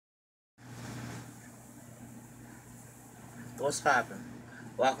What's poppin'?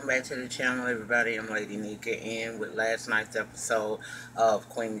 Welcome back to the channel, everybody. I'm Lady Nika, in with last night's episode of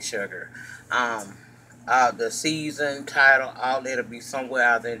Queen Sugar. The season title, all that'll be somewhere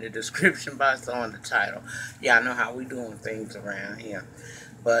out there in the description box on the title. Y'all know how we doing things around here.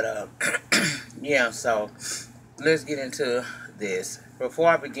 But yeah. So let's get into this. Before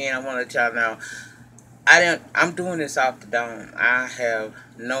I begin, I want to let y'all know I'm doing this off the dome. I have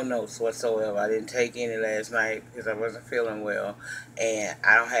no notes whatsoever. I didn't take any last night because I wasn't feeling well, and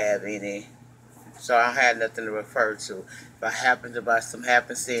I don't have any, so I don't have nothing to refer to. If I happen to by some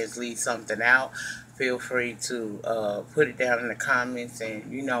happenstance leave something out, feel free to put it down in the comments, and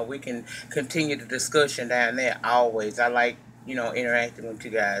we can continue the discussion down there. Always, I like interacting with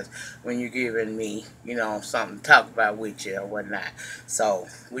you guys when you're giving me, something to talk about with you or whatnot. So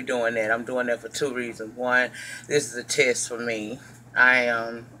we're doing that. I'm doing that for two reasons. One, this is a test for me.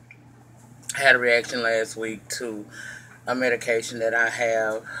 I had a reaction last week to a medication that I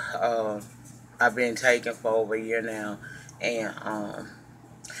have. I've been taking for over a year now, and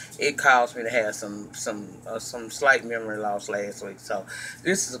it caused me to have some slight memory loss last week. So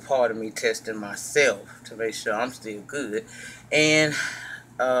this is a part of me testing myself to make sure I'm still good, and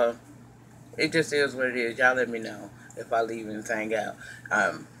it just is what it is. Y'all let me know if I leave anything out.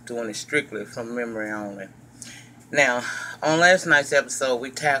 I'm doing it strictly from memory only. Now, on last night's episode,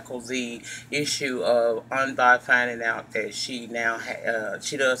 we tackled the issue of Unbot finding out that she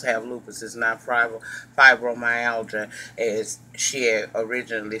does have lupus. It's not fibromyalgia, as she had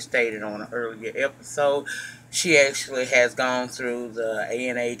originally stated on an earlier episode. She actually has gone through the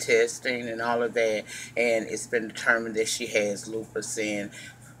ANA testing and all of that, and it's been determined that she has lupus, and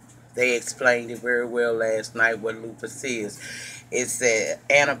they explained it very well last night what lupus is. It's the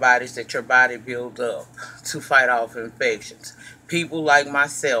antibodies that your body builds up to fight off infections. People like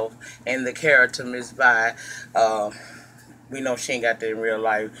myself and the character Miss Vi, we know she ain't got that in real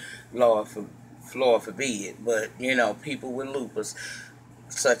life, Lord forbid, but people with lupus,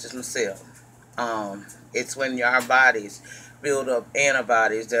 such as myself, it's when our bodies build up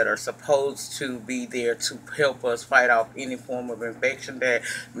antibodies that are supposed to be there to help us fight off any form of infection that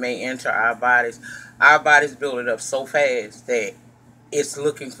may enter our bodies. Our bodies build it up so fast that it's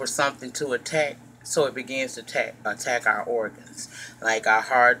looking for something to attack, so it begins to attack our organs, like our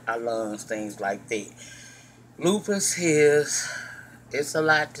heart, our lungs, things like that. Lupus it's a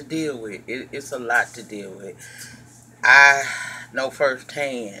lot to deal with. It's a lot to deal with. I know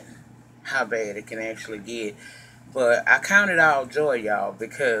firsthand how bad it can actually get. But I count it all joy, y'all,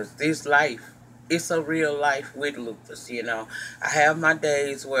 because this life, it's a real life with lupus, I have my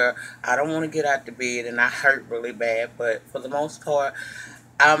days where I don't want to get out the bed and I hurt really bad, but for the most part,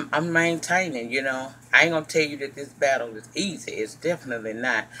 I'm maintaining, I ain't going to tell you that this battle is easy. It's definitely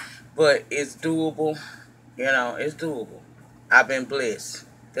not. But it's doable. It's doable. I've been blessed.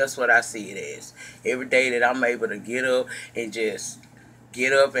 That's what I see it as. Every day that I'm able to get up and just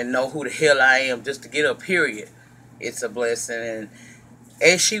get up and know who the hell I am, just to get up, period. It's a blessing. And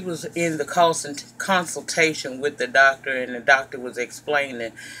as she was in the consultation with the doctor, and the doctor was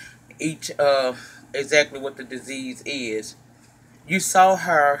explaining exactly what the disease is, you saw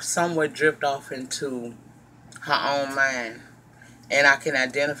her somewhat drift off into her own mind. And I can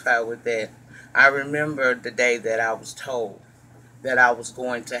identify with that. I remember the day that I was told that I was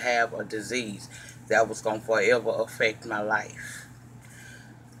going to have a disease that was going to forever affect my life.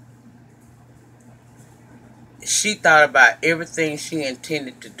 She thought about everything she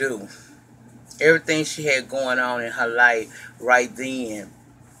intended to do, everything she had going on in her life right then,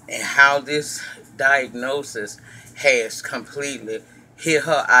 and how this diagnosis has completely hit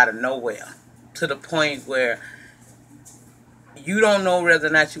her out of nowhere, to the point where you don't know whether or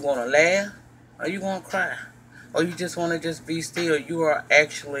not you want to laugh or you want to cry, or you just want to just be still. You are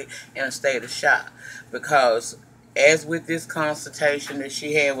actually in a state of shock, because as with this consultation that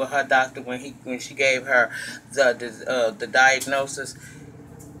she had with her doctor when she gave her the diagnosis,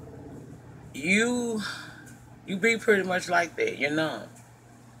 you be pretty much like that,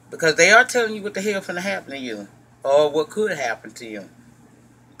 because they are telling you what the hell finna happen to you, or what could happen to you,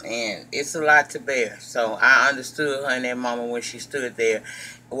 and it's a lot to bear. So I understood her in that moment when she stood there,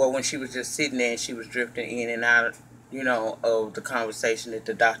 or when she was just sitting there and she was drifting in and out, of the conversation that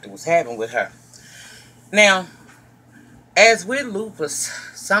the doctor was having with her. Now, as with lupus,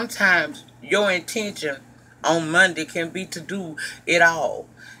 sometimes your intention on Monday can be to do it all.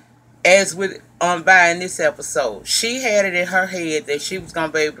 As with buying this episode, she had it in her head that she was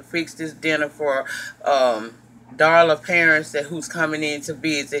gonna be able to fix this dinner for Darla parents who's coming in to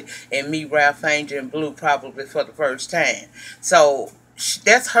visit, and meet Ralph Angel and Blue probably for the first time. So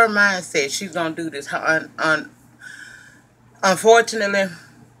that's her mindset. She's gonna do this. Unfortunately,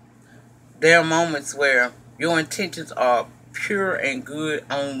 there are moments where your intentions are pure and good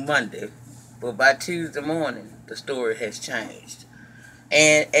on Monday, but by Tuesday morning, the story has changed.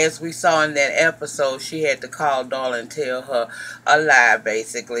 And as we saw in that episode, she had to call Darla and tell her a lie,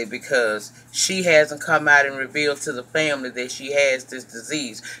 basically, because she hasn't come out and revealed to the family that she has this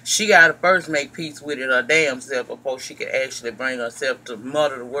disease. She got to first make peace with it her damn self before she could actually bring herself to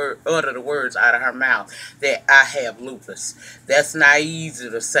utter the words out of her mouth that I have lupus. That's not easy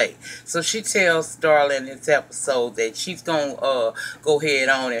to say. So she tells Darla in this episode that she's going to go ahead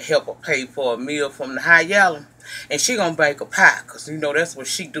on and help her pay for a meal from the High Yellow. And she gonna bake a pie, because, you know, that's what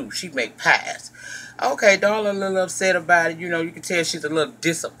she do. She make pies. Okay, Darla a little upset about it. You know, you can tell she's a little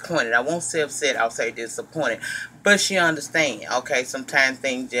disappointed. I won't say upset, I'll say disappointed. But she understands. Okay, sometimes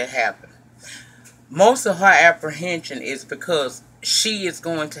things just happen. Most of her apprehension is because she is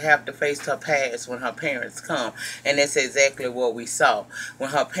going to have to face her past when her parents come. And that's exactly what we saw.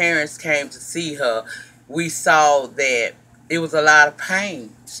 When her parents came to see her, we saw that it was a lot of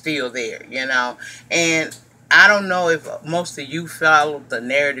pain still there, you know. And I don't know if most of you followed the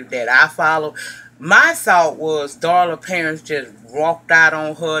narrative that I followed. My thought was Darla's parents just walked out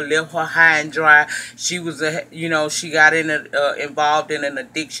on her, left her high and dry. She was, you know, she got involved in an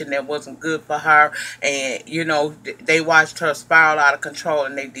addiction that wasn't good for her. And, you know, they watched her spiral out of control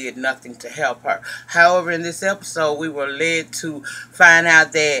and they did nothing to help her. However, in this episode, we were led to find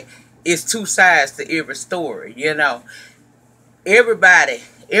out that it's two sides to every story, you know.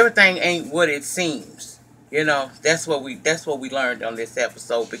 Everything ain't what it seems. You know, that's what we learned on this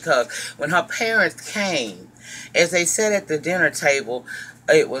episode, because when her parents came, as they sat at the dinner table,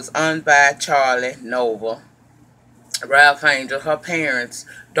 it was owned by Charlie, Nova, Ralph Angel, her parents,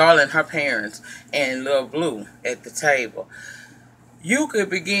 Darla and her parents, and Lil Blue at the table. You could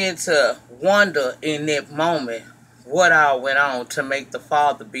begin to wonder in that moment what all went on to make the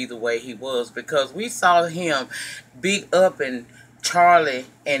father be the way he was, because we saw him big up in Charlie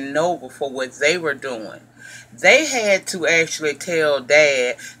and Nova for what they were doing. They had to actually tell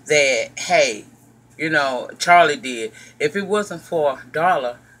Dad that, hey, you know, Charlie did. If it wasn't for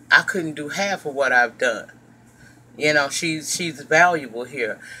Darla, I couldn't do half of what I've done. You know, she's valuable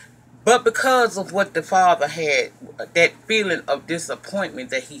here. But because of what the father had, that feeling of disappointment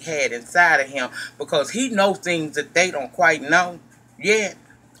that he had inside of him, because he knows things that they don't quite know yet,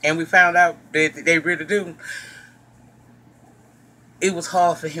 and we found out that they really do, it was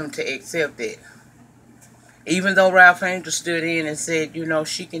hard for him to accept it. Even though Ralph Angel stood in and said, you know,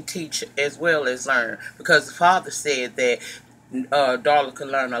 she can teach as well as learn. Because the father said that Darla could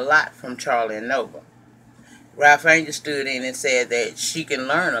learn a lot from Charlie and Nova. Ralph Angel stood in and said that she can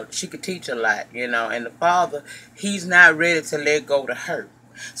she could teach a lot, you know. And the father, he's not ready to let go to her.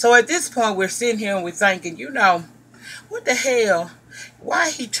 So at this point, we're sitting here and we're thinking, you know, what the hell? Why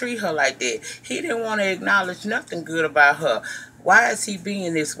he treat her like that? He didn't want to acknowledge nothing good about her. Why is he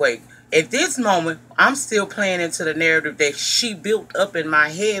being this way? At this moment, I'm still playing into the narrative that she built up in my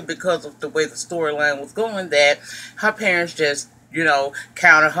head because of the way the storyline was going, that her parents just, you know,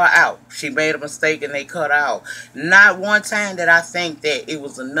 counted her out. She made a mistake and they cut her out. Not one time did I think that it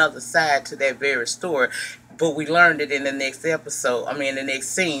was another side to that very story, but we learned it in the next episode, the next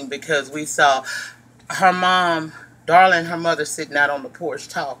scene, because we saw her mom, Darla, and her mother sitting out on the porch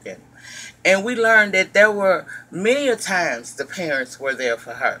talking. And we learned that there were many a times the parents were there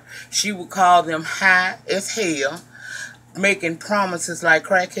for her. She would call them high as hell, making promises like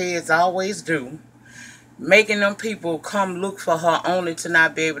crackheads always do, making them people come look for her only to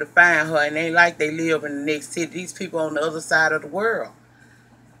not be able to find her. And they like they live in the next city. These people on the other side of the world.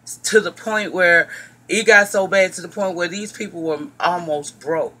 To the point where it got so bad, to the point where these people were almost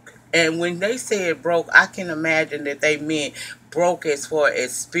broke. And when they said broke, I can imagine that they meant broke as far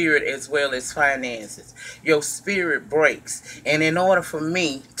as spirit as well as finances. Your spirit breaks. And in order for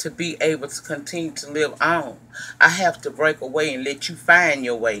me to be able to continue to live on, I have to break away and let you find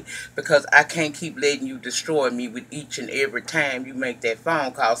your way, because I can't keep letting you destroy me with each and every time you make that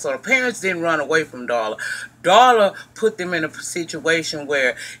phone call. So the parents didn't run away from Darla. Darla put them in a situation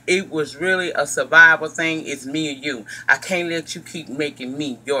where it was really a survival thing. It's me or you. I can't let you keep making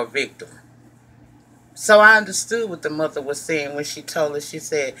me your victim. So I understood what the mother was saying when she told us, she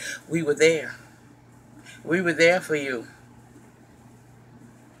said, we were there. We were there for you.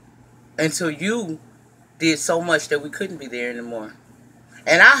 Until you did so much that we couldn't be there anymore.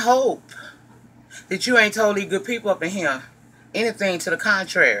 And I hope that you ain't told these good people up in here anything to the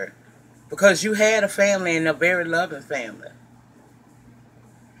contrary. Because you had a family, and a very loving family.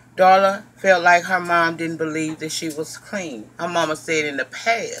 Darla felt like her mom didn't believe that she was clean. Her mama said in the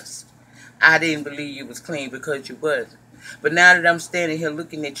past, I didn't believe you was clean because you wasn't. But now that I'm standing here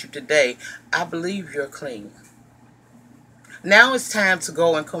looking at you today, I believe you're clean. Now it's time to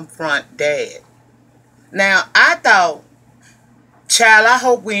go and confront Dad. Now, I thought, child, I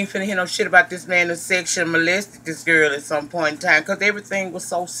hope we ain't finna hear no shit about this man who sexually molested this girl at some point in time, because everything was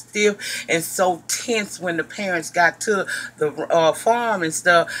so stiff and so tense when the parents got to the farm and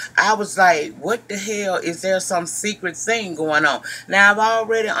stuff. I was like, what the hell? Is there some secret thing going on? Now, I've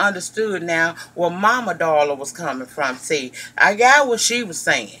already understood now where Mama Darla was coming from. See, I got what she was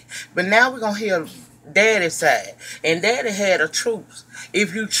saying, but now we're going to hear Daddy's side. And Daddy had a truth.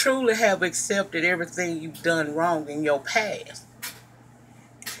 If you truly have accepted everything you've done wrong in your past,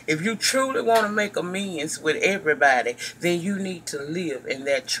 if you truly want to make amends with everybody, then you need to live in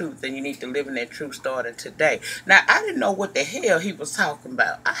that truth, and you need to live in that truth starting today. Now, I didn't know what the hell he was talking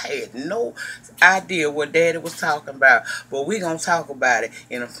about. I had no idea what Daddy was talking about, but we're going to talk about it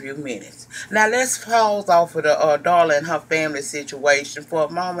in a few minutes. Now, let's pause off of the Darla and her family situation for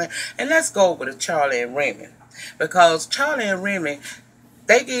a moment, and let's go over to Charlie and Remy. Because Charlie and Remy,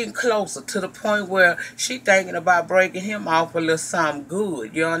 they getting closer to the point where she thinking about breaking him off a little something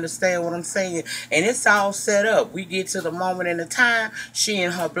good. You understand what I'm saying? And it's all set up. We get to the moment in the time, she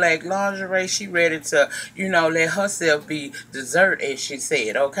in her black lingerie, she ready to, you know, let herself be dessert, as she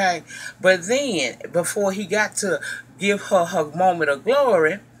said, okay? But then, before he got to give her her moment of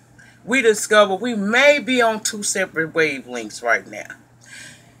glory, we discover we may be on two separate wavelengths right now.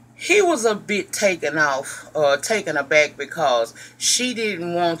 He was a bit taken aback because she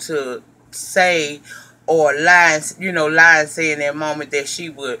didn't want to say or lie and say in that moment that she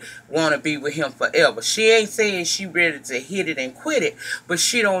would want to be with him forever. She ain't saying she ready to hit it and quit it, but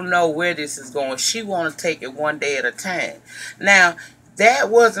she don't know where this is going. She want to take it one day at a time. Now,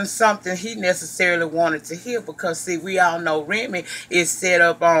 that wasn't something he necessarily wanted to hear because, see, we all know Remy is set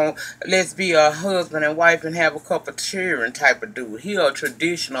up on let's be a husband and wife and have a couple of children type of dude. He a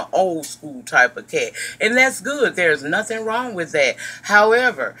traditional old school type of cat. And that's good. There's nothing wrong with that.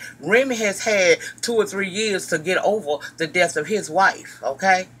 However, Remy has had 2 or 3 years to get over the death of his wife,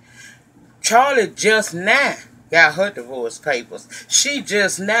 okay? Charlie just now got her divorce papers. She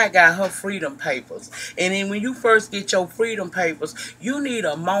just now got her freedom papers. And then when you first get your freedom papers, you need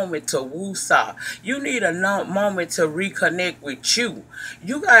a moment to woo-saw. You need a moment to reconnect with you.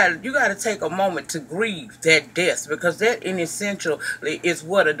 You got to take a moment to grieve that death, because that in essentially is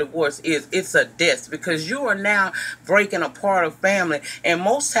what a divorce is. It's a death, because you are now breaking apart a family, and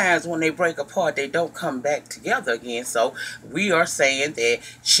most times when they break apart, they don't come back together again. So we are saying that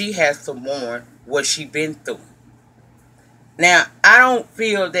she has to mourn what she been through. Now, I don't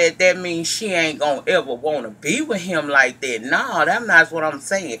feel that that means she ain't going to ever want to be with him like that. No, that's not what I'm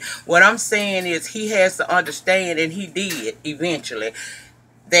saying. What I'm saying is he has to understand, and he did eventually,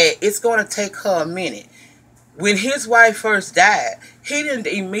 that it's going to take her a minute. When his wife first died, he didn't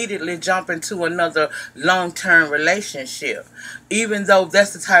immediately jump into another long-term relationship, even though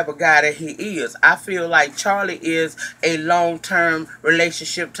that's the type of guy that he is. I feel like Charlie is a long-term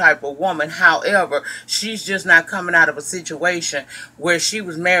relationship type of woman. However, she's just not coming out of a situation where she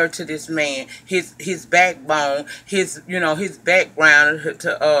was married to this man, his backbone, his background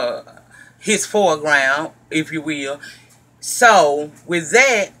to his foreground, if you will. So, with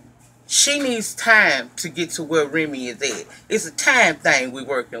that, she needs time to get to where Remy is at. It's a time thing we're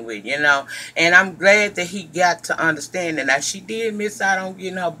working with, you know. And I'm glad that he got to understand that. Now, she did miss out on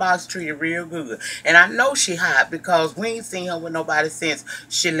getting her box treated real good. And I know she hot because we ain't seen her with nobody since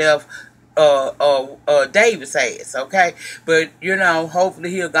she left Davis ass, okay? But, you know,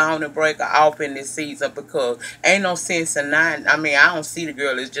 hopefully he'll go on and break her off in this season, because ain't no sense in not, I mean, I don't see the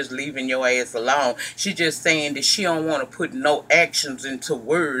girl as just leaving your ass alone. She just saying that she don't want to put no actions into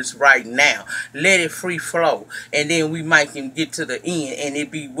words right now. Let it free flow, and then we might can get to the end and it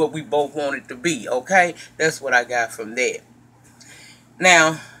be what we both want it to be, okay? That's what I got from that.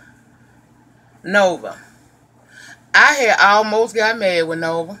 Now, Nova. I had almost got mad with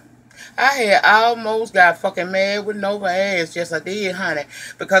Nova. I had almost got fucking mad with Nova ass. Yes, I did, honey.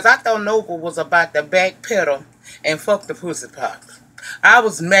 Because I thought Nova was about to backpedal and fuck the pussy pop. I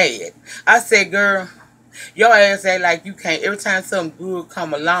was mad. I said, girl, your ass act like you can't. Every time something good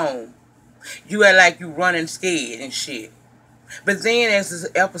come along, you act like you running scared and shit. But then as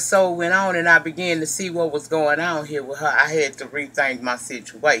this episode went on and I began to see what was going on here with her, I had to rethink my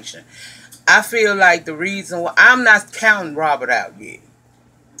situation. I feel like the reason why I'm not counting Robert out yet.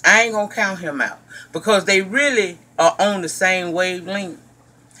 I ain't going to count him out, because they really are on the same wavelength.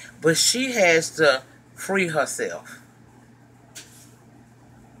 But she has to free herself.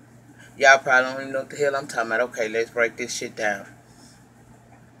 Y'all probably don't even know what the hell I'm talking about. Okay, let's break this shit down.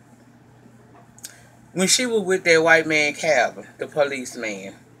 When she was with that white man Calvin, the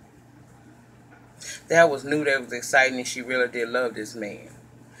policeman, that was new, that was exciting, and she really did love this man.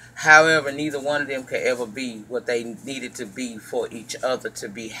 However, neither one of them could ever be what they needed to be for each other to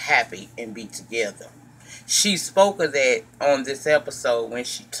be happy and be together. She spoke of that on this episode when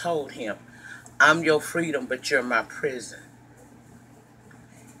she told him, I'm your freedom, but you're my prison.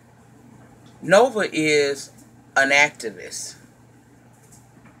 Nova is an activist,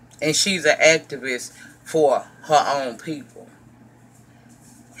 and she's an activist for her own people.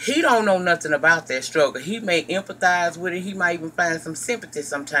 He don't know nothing about that struggle. He may empathize with it. He might even find some sympathy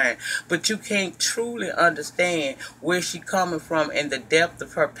sometimes. But you can't truly understand where she's coming from and the depth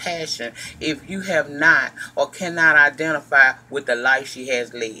of her passion if you have not or cannot identify with the life she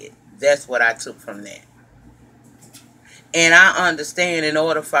has led. That's what I took from that. And I understand in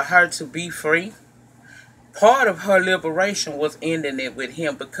order for her to be free, part of her liberation was ending it with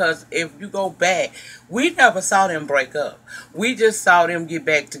him, because if you go back, we never saw them break up. We just saw them get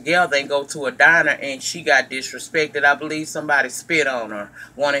back together and go to a diner, and she got disrespected. I believe somebody spit on her,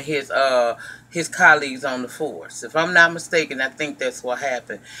 one of his colleagues on the force. If I'm not mistaken, I think that's what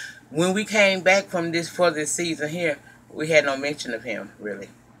happened. When we came back from this for this season here, we had no mention of him, really.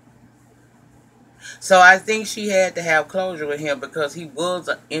 So I think she had to have closure with him because he was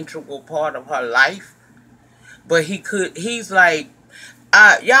an integral part of her life. But he's like,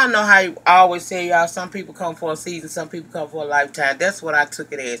 y'all know how I always say, y'all, some people come for a season, some people come for a lifetime. That's what I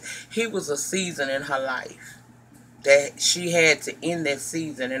took it as. He was a season in her life that she had to end that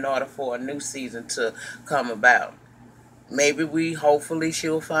season in order for a new season to come about. Maybe hopefully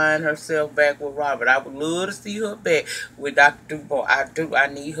she'll find herself back with Robert. I would love to see her back with Dr. DuBois. I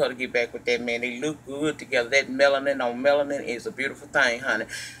need her to get back with that man. They look good together. That melanin on melanin is a beautiful thing, honey.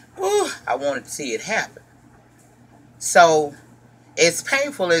 Ooh, I wanted to see it happen. So, as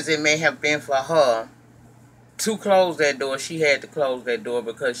painful as it may have been for her to close that door, she had to close that door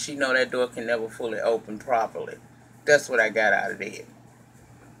because she know that door can never fully open properly. That's what I got out of that.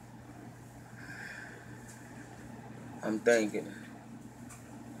 I'm thinking,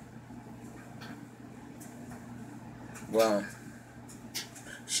 well,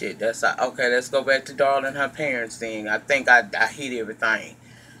 shit, that's okay. Let's go back to Darla and her parents thing. I think I hit everything.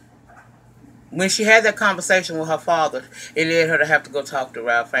 When she had that conversation with her father, it led her to have to go talk to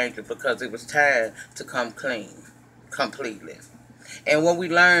Ralph Angel because it was time to come clean, completely. And what we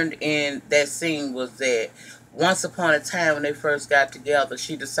learned in that scene was that once upon a time when they first got together,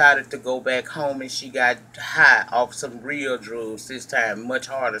 she decided to go back home and she got high off some real drugs this time, much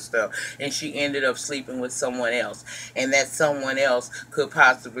harder stuff. And she ended up sleeping with someone else. And that someone else could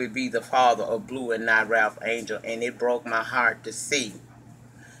possibly be the father of Blue and not Ralph Angel. And it broke my heart to see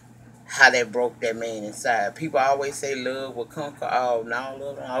how that broke that man inside. People always say love will conquer all. No,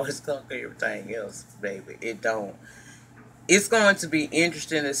 love don't always conquer everything else, baby. It don't. It's going to be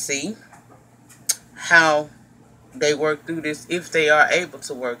interesting to see how they work through this, if they are able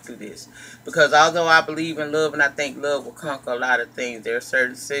to work through this. Because although I believe in love and I think love will conquer a lot of things, there are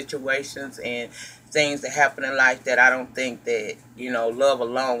certain situations and things that happen in life that I don't think that, you know, love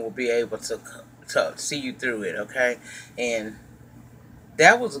alone will be able to see you through it, okay? And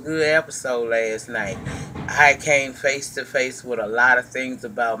that was a good episode last night. I came face to face with a lot of things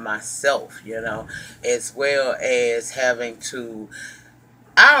about myself, you know, as well as having to,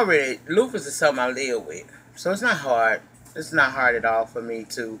 lupus is something I live with, so it's not hard. It's not hard at all for me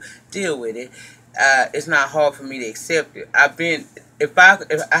to deal with it. It's not hard for me to accept it. If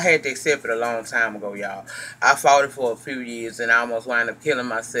I had to accept it a long time ago, y'all. I fought it for a few years and I almost wound up killing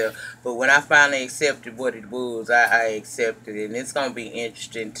myself. But when I finally accepted what it was, I accepted it. And it's going to be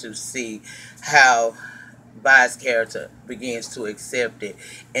interesting to see how Vi's character begins to accept it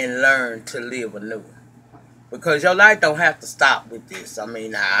and learn to live anew. Because your life don't have to stop with this. I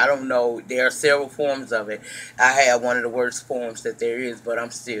mean, I don't know. There are several forms of it. I have one of the worst forms that there is, but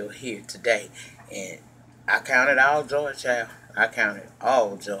I'm still here today. And I count it all joy, child. I count it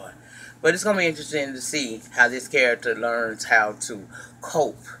all joy. But it's going to be interesting to see how this character learns how to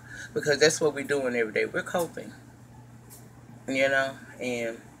cope. Because that's what we're doing every day. We're coping. You know?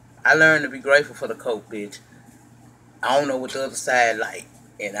 And I learned to be grateful for the cope, bitch. I don't know what the other side like.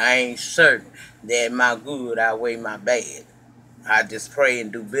 And I ain't certain that my good outweigh my bad. I just pray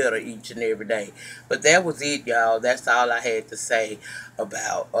and do better each and every day. But that was it, y'all. That's all I had to say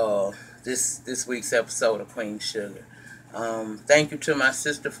about this week's episode of Queen Sugar. Thank you to my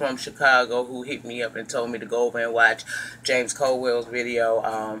sister from Chicago who hit me up and told me to go over and watch James Colwell's video.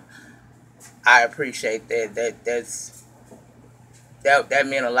 I appreciate that. That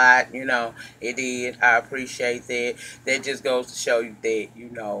meant a lot, you know. It did. I appreciate that. That just goes to show you that, you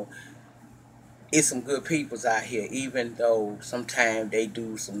know, it's some good peoples out here, even though sometimes they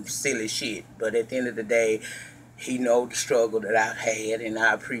do some silly shit. But at the end of the day, he know the struggle that I've had, and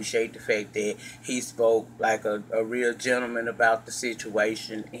I appreciate the fact that he spoke like a real gentleman about the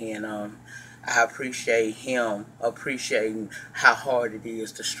situation. And I appreciate him appreciating how hard it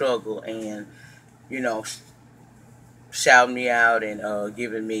is to struggle, and you know, shouting me out and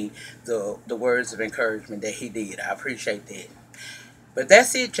giving me the words of encouragement that he did. I appreciate that. But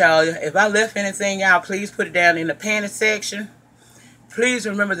that's it, y'all. If I left anything out, please put it down in the panic section. Please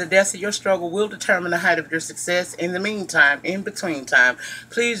remember the depth of your struggle will determine the height of your success. In the meantime, in between time,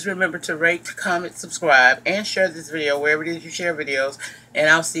 please remember to rate, comment, subscribe, and share this video wherever it is you share videos. And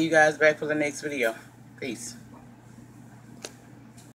I'll see you guys back for the next video. Peace.